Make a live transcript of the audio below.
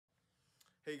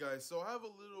Hey guys, so I have a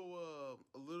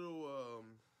little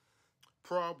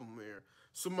problem here.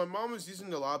 So my mom is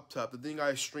using the laptop, the thing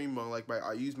I stream on, like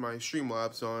I use my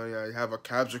Streamlabs on. I have a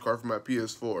capture card for my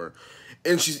PS4,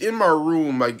 and she's in my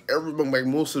room like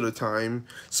most of the time.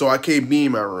 So I can't be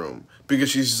in my room because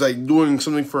she's like doing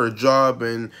something for her job,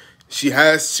 and she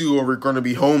has to, or we're gonna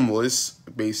be homeless.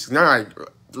 Basically, not like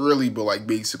really, but like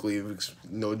basically, if it's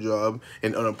no job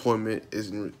and unemployment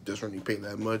doesn't really pay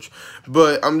that much.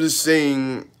 But I'm just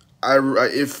saying,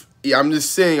 if yeah, I'm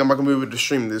just saying I'm not gonna be able to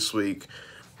stream this week.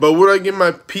 But when I get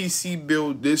my PC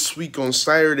built this week on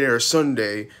Saturday or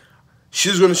Sunday,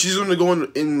 she's gonna go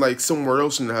in like somewhere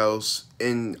else in the house,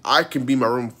 and I can be in my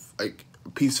room like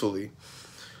peacefully.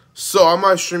 So I'm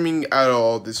not streaming at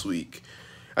all this week.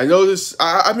 I know this.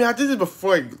 I mean, I did it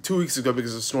before like 2 weeks ago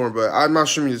because of Storm, but I'm not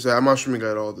streaming this. I'm not streaming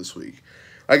at all this week.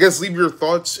 I guess leave your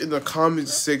thoughts in the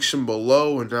comments section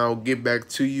below, and I'll get back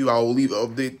to you. I'll leave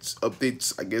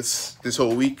updates. I guess this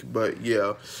whole week, but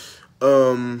yeah.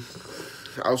 Um,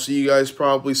 I'll see you guys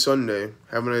probably Sunday.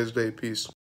 Have a nice day. Peace.